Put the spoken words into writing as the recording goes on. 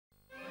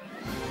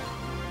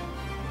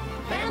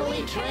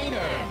Family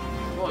Trainer!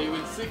 Well, you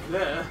went sick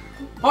there.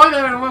 Hi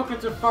there and welcome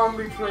to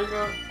Family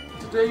Trainer.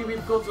 Today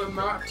we've got a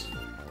mat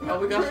and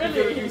we're actually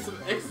going to do some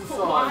exercise.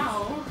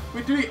 Wow.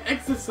 We're doing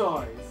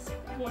exercise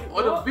Wait,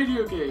 on a what?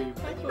 video game.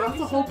 That's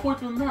the whole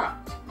point of a mat.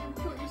 I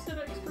thought you said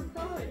extra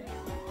prize.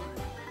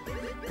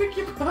 Pick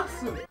your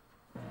person.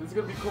 This is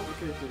going to be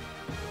complicated.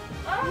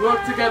 Ah!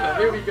 Work together.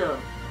 Here we go.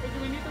 Wait, do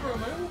we need the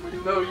remote? What do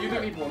we No, do? you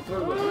don't need one.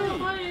 Throw Oh, it.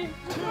 buddy.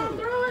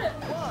 Throw it.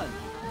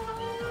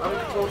 I'm going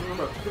to control the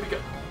remote. Here we go.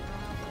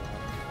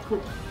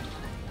 Cool.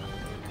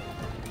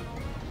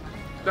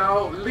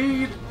 Now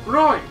lead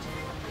right.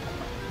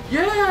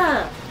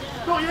 Yeah!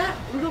 Not yet.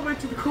 We're going to wait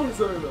till the corner's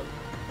over.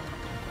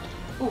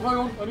 Oh, hang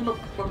on. I need my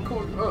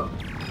corner up.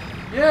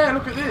 Yeah,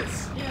 look at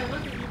this. Yeah,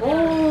 look at you.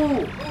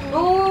 Oh!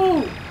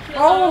 Oh!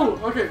 Oh!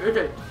 Okay,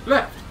 okay.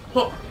 Left.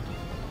 Hop.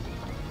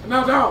 And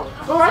now down.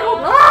 Oh, hang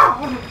on.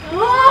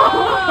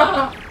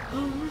 Ah!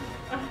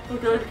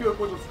 Okay, let me go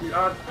up on the screen. And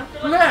I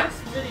feel like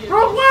left. this video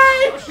Wrong way!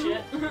 Oh,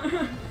 shit.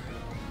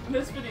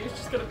 This video is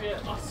just going to be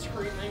us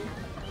screaming.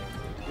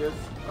 Yes.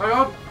 Hang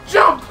on.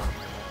 Jump!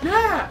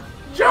 Yeah!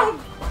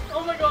 Jump!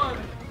 Oh my god.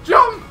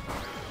 Jump!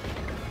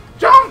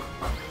 Jump!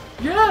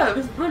 Yeah,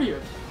 this is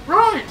brilliant.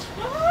 Right!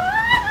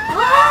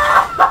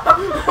 Ah!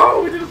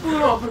 Oh, we didn't pull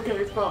it off. Okay,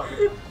 it's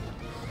fine.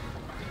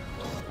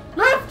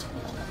 Left!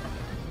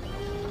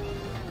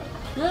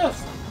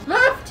 Yes!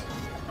 Left!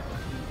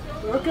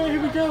 Okay,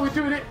 here we go. We're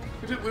doing it.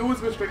 We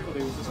always go straight for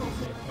these.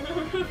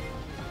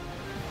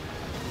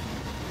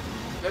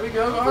 There we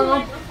go. Hang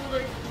on.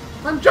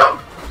 And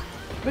jump!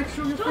 Make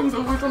sure your thing's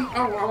always on. Oh,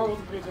 I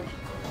wasn't paying attention.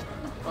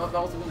 Oh,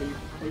 that wasn't me.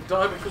 We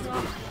died because of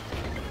me.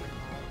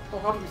 Oh,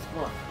 how did we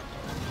survive?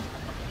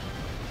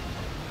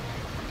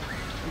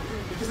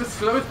 This is the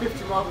slowest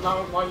 50 miles an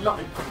hour of my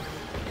life.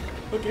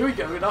 Okay, here we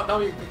go. Now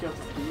you can pick up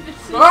the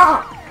speed.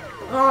 Ah!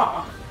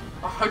 Ah!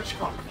 I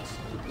jumped.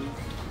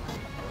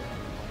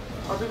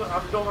 I don't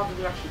have the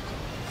reaction.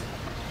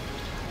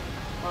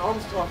 My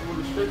arms starting with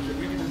restriction.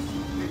 We need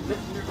less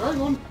noobs.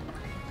 Hang on.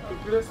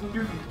 Less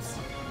noobs.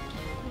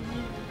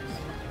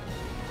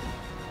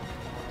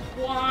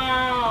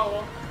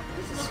 Wow.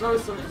 This is the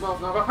slowest 70 miles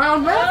an hour. Hang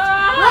on, left!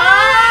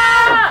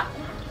 Ah!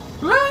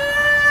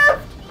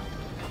 Left!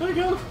 There we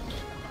go.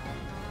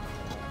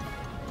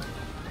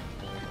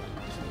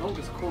 This is the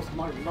longest course of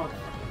my life.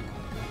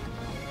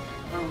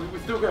 Hang on, we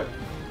still go.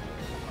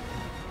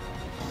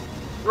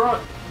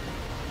 Right.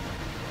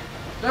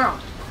 Down.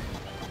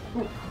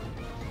 Ooh.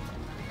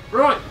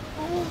 Right.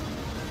 Ooh.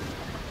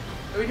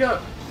 There we go.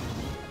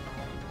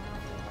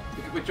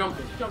 We're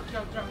jumping. Jump,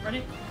 jump, jump.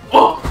 Ready?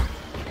 Oh!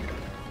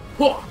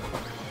 Oh!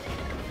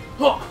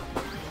 Oh!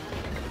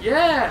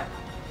 Yeah!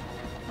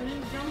 I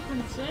didn't jump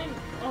and sink.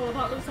 Oh,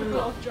 that looks like a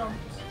lot of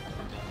jumps.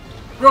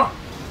 Right.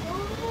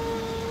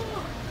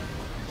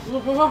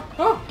 Oh.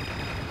 Oh!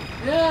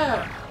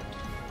 Yeah!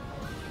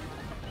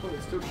 Oh,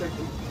 it's still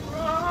shaking.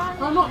 Run.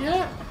 Oh, not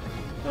yet!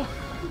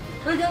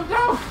 There you go,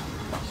 down!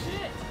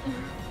 Shit.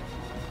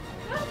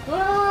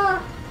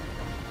 Ah!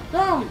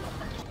 Down!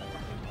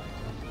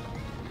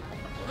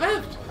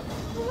 Left!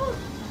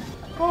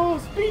 Oh,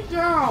 speed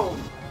down!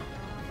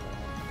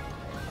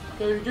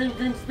 Okay, we're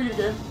getting speed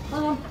again.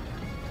 Hang on.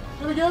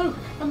 There we go.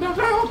 And now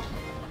down!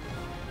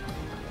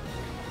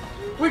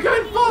 We're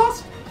going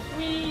fast!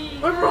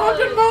 Over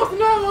 100 miles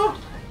an hour!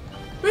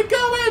 We're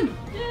going!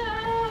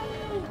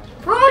 Yeah!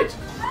 Right!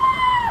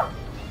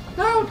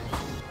 Down!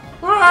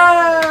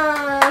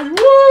 Hooray!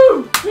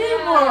 Woo!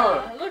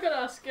 Teamwork! Yeah, look at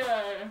us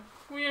go.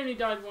 We only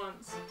died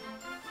once.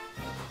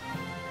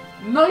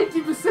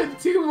 90%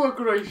 teamwork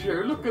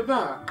ratio, look at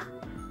that!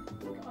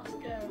 Look at us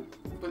go.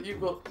 But you've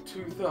got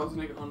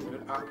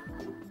 2,800 at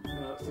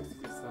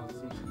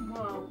 66,000.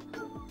 Wow.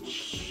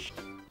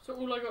 So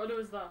all I gotta do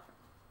is that.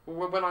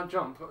 Well, when I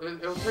jump,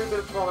 it'll take a bit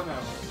of trial and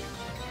error.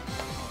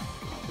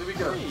 Here we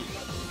go.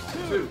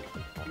 3, 2,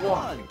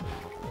 1.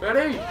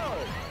 Ready?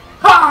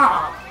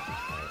 Ha!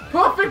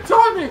 Perfect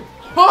timing!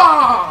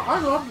 Ha!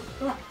 Hang on.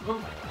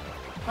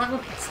 Hang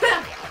on.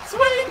 Step!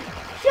 Swing!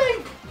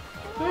 Shake!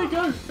 There you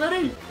go.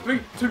 Ready? 3,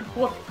 2,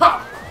 1.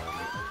 Ha!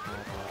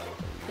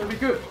 There we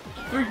go.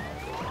 3.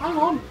 Hang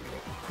on.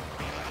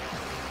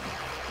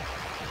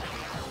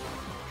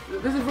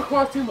 This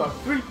requires teamwork.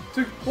 3,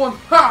 2, 1.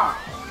 Ha!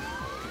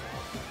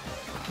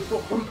 We've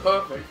got one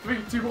perfect.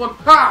 3, 2, 1.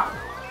 Ha!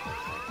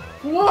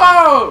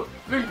 Whoa!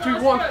 3, 2,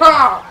 1.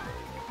 Ha!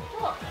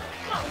 What?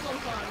 That was on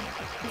time.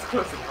 It's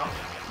close enough.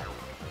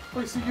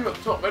 Let me see you at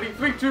the top. Ready?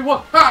 3, 2,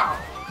 1. Ha!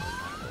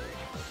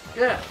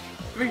 Yeah.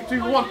 3,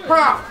 2, 1.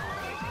 Ha!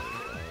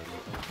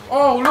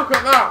 Oh, look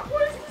at that!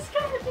 What is this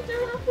character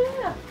doing up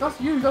here?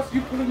 That's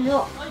you pulling me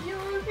up. Are you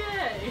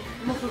okay?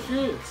 I'm not sure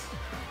she is.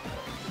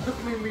 Look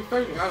at me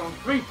failing. Hang on.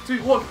 3,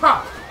 2, 1.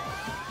 Ha!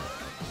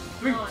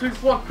 3, 2,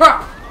 1.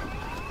 Ha!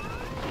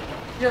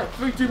 Yeah,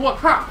 3, 2, 1.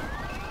 Ha!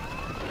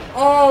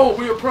 Oh,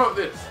 we are pro at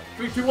this.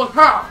 3, 2, 1.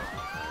 Ha!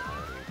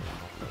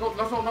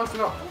 That's not nice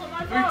enough.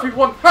 3, 2,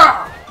 1.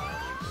 Ha!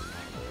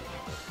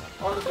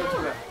 Oh, let's go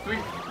to that. 3.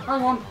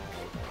 Hang on.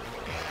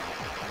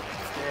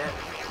 Scared.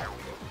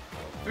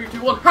 3,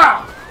 2, 1.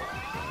 Ha!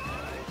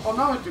 Oh,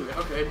 now I do it.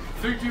 Okay.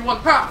 3, 2, 1,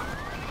 ha!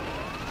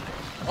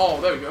 Oh,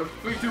 there we go.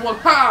 3, 2, 1,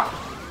 ha!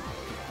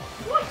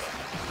 What?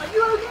 Are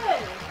you okay?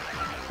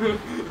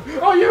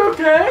 Are you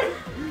okay?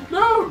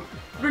 No!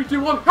 3,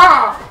 2, 1,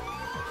 ha!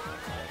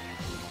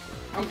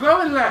 I'm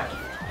going left.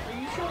 Are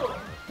you sure?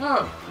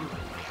 No.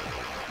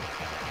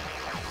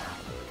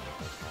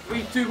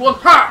 3, 2, 1,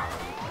 ha!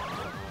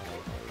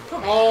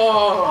 Come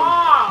on!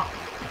 Ah!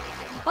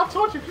 I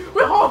told you,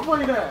 we're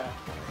halfway there.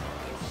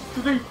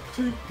 3,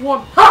 2, 1,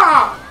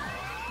 ha!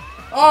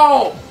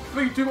 Oh!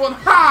 3, 2, 1,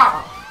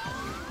 ha!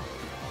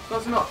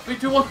 That's enough. 3,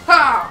 2, 1,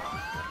 ha!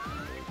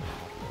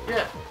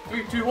 Yeah.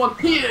 3, 2, 1,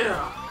 here!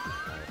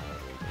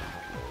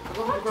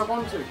 What do I grab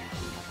onto?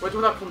 Wait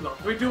till that comes up.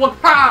 3, 2, 1,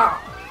 ha!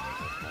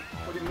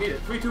 I didn't need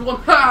it. 3, 2,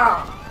 1,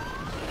 ha!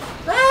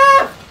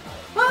 Ah!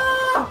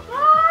 Ah!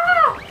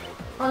 Ah!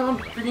 I'm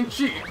being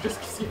cheated.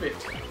 Just skip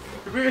it.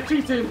 We're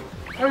cheating.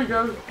 There we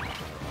go.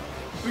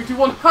 3, 2,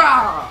 1,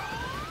 ha!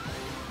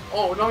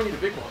 Oh, now I need a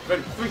big one.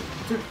 Ready? 3,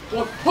 2,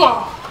 1,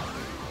 ha!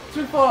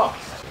 Too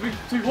fast. 3,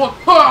 2, 1,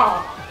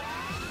 ha!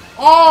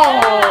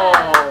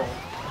 Oh!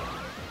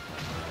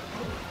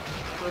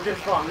 Okay,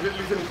 fine. We didn't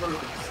lose any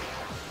progress.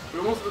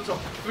 We're almost at the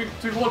top. 3,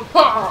 2, 1,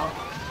 ha!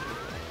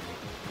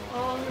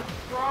 Oh, you're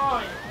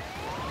right.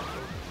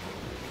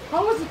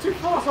 How was it too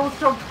fast? I was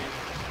jumping.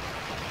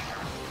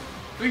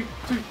 3,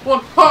 2,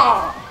 1,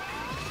 ha!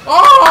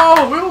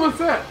 Oh! We're almost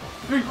there.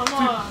 3, 2, 1,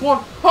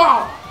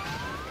 ha!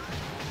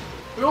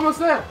 We're almost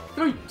there.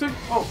 3, 2,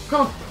 oh,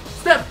 come on.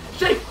 Step,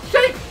 shake,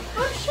 shake!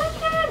 I'm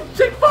shaking!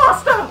 Shake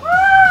faster!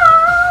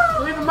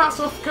 Ah! Leave the mats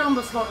off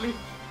camera slightly.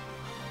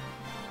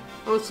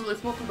 Oh, it's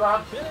not too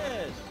bad.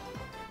 Finish.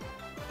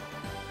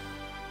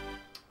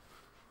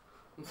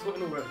 I'm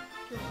sweating already.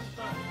 You're almost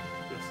back.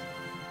 Yes.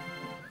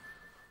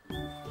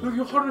 Look,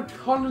 you're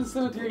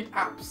 178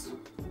 apps.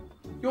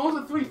 You're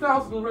almost at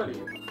 3,000 already.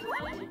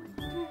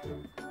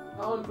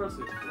 How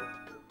impressive.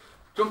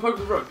 Jump over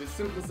the rope, it's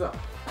simple as that.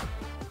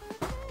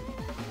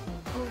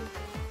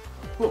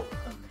 Oh.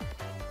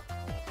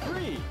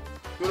 3,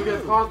 You want to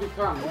get as hard as we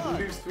can, you can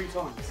lose 3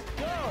 times.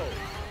 go.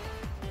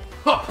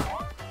 Ha!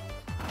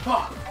 Ha!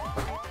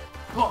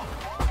 Ha!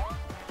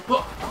 Ha!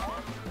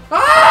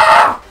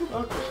 Ah!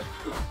 Okay.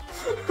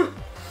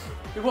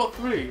 You got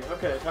 3.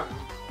 Okay, attack.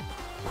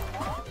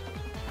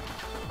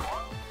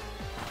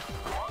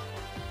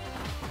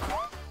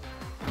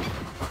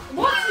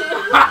 What?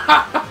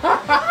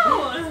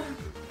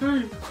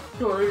 3.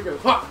 Come on, here we go.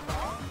 Ha!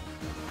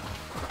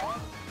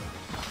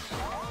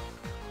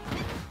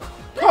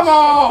 Come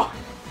on!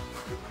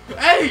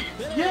 8!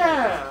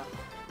 Yeah!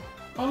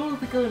 How long are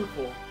we going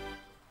for?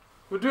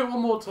 We'll do it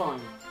one more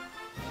time.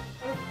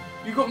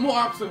 You got more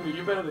apps than me,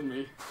 you're better than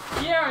me.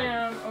 Yeah, I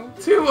am. Oh.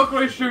 Teamwork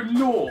ratio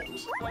 0!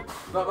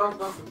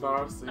 That's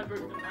embarrassing. I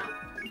broke them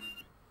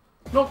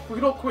out. We're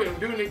not quitting, we're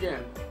doing it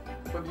again.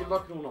 Whether you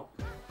like it or not.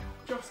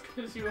 Just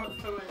because you want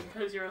to win,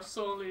 because you're a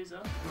sore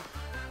loser.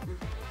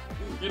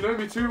 You know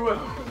me too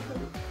well.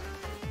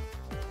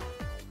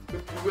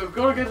 We've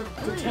got to get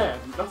to 10.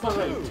 That's not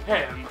right.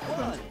 10.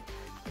 1.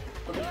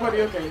 Okay,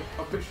 20, okay.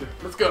 Ambitious.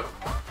 Let's go.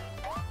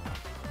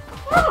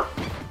 Ah!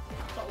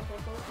 That was my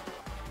fault.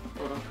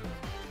 Hold on.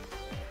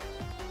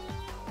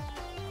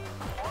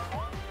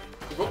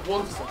 We've got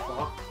 1 so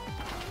far.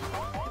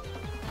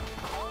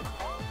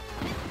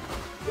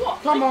 What?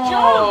 Come I on!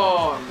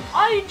 jumped!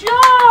 I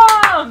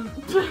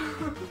jumped!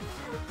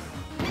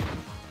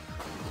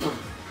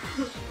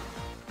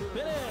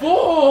 Finish.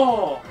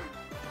 4!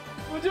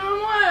 We're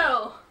doing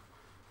well!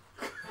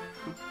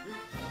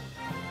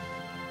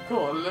 Come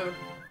on, let's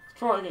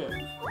try again.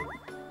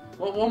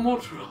 One more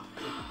try.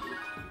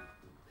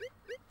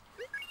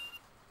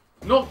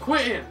 Not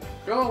quitting!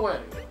 Go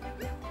away!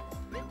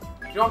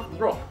 Jump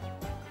rock.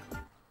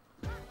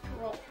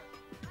 Rock.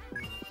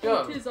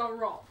 Go. What is a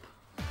rock?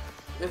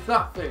 It's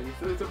that thing.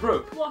 It's a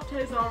rope. What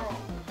is a rock?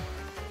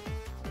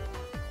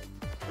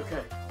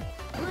 Okay.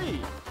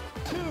 3,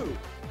 2,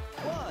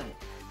 1,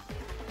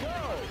 go.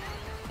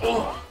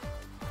 Oh!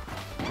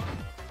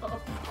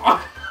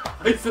 Uh-oh.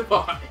 I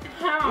survived.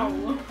 How?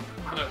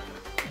 I don't know.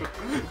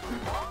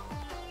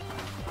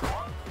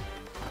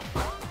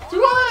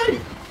 2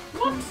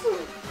 What?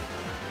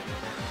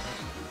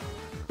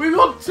 We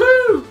got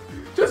 2!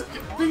 Just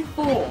be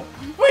 4.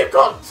 We've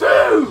got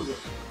 2!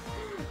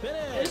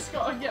 Finish. It's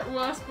gotta get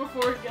worse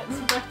before it gets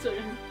better.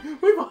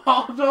 We've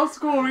halved our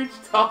score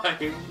each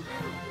time.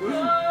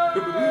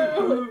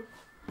 No!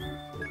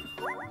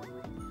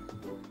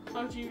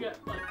 How do you get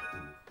like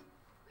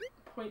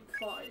 0.5?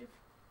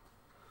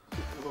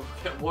 We'll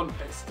get 1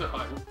 next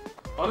time.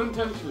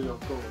 Unintentionally, of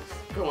course.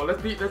 Come on,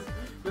 let's beat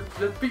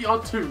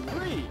our 2.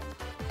 3.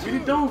 We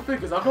need double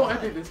figures. I've not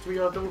edited this to be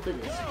our double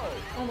figures.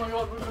 Oh my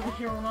god, we're gonna be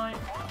here all night.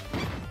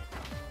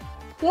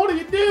 What are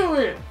you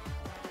doing?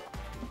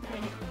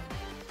 Okay.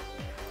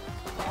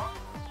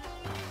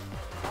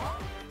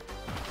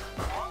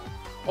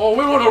 Oh,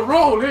 we're on a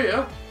roll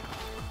here.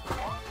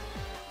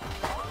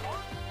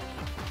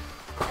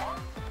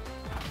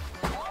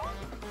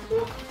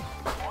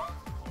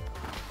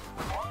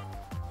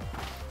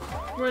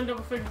 We're in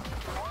double figures.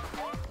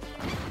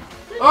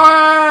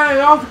 Hey,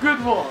 that was a good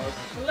one.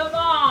 Lemon!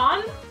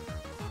 I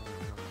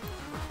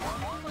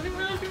didn't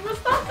realise we were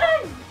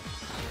starting!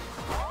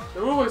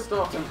 They're always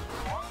starting.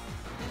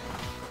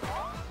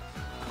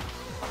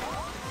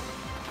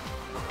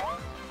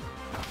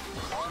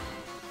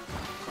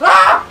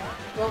 Ah!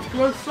 That was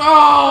close.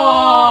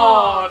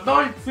 Oh,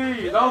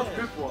 19. That was a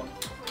good one.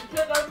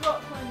 Yeah, I'm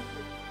not 20.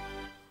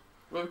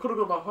 Well, we could have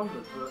got about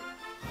 100,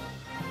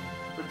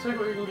 but take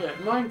what you can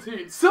get.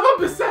 19.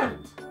 7%!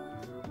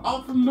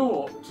 Up from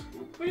naught.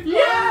 We've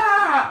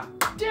Yeah!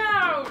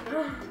 down!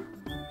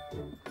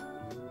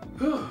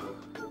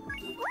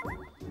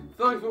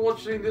 Thanks for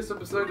watching this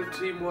episode of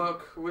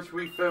Teamwork, which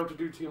we failed to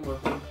do teamwork.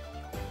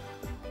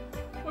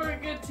 We're a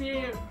good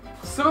team.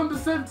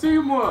 7%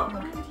 teamwork!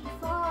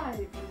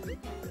 95.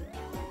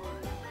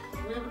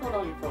 We never got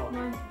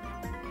 95.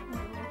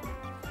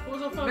 What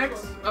was our first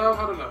Next, one?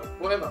 I don't know,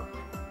 whatever.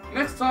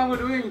 Next time we're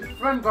doing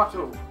Friend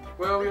Battle,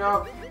 where we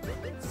have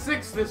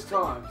 6 this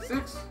time.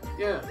 6?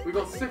 Yeah, we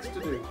got 6 to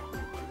do.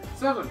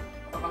 7.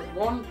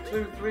 1,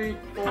 2, 3,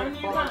 4, Can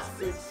you 5, maths?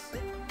 6.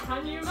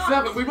 Can you maths?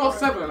 7. We got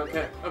 7.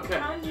 Okay.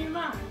 Can you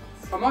maths?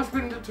 I might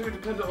split into 2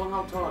 depending on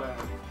how tired I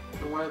am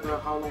and whether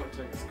how long it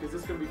takes, because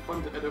this is going to be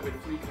fun to edit with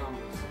 3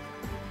 cameras.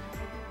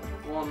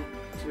 1,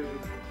 2,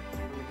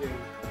 and again.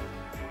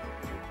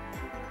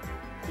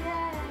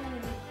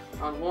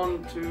 Yay! And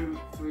 1, 2,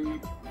 3,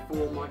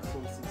 4 mic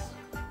sources.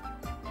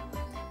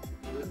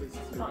 This is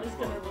That is fun.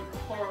 gonna look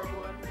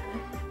horrible.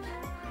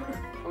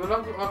 I mean, I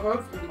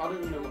hopefully, I don't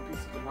even know my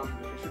PC can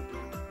handle it. It should do.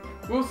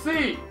 We'll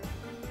see.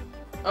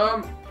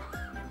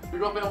 We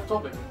got a bit off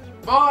topic.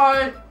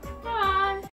 Bye.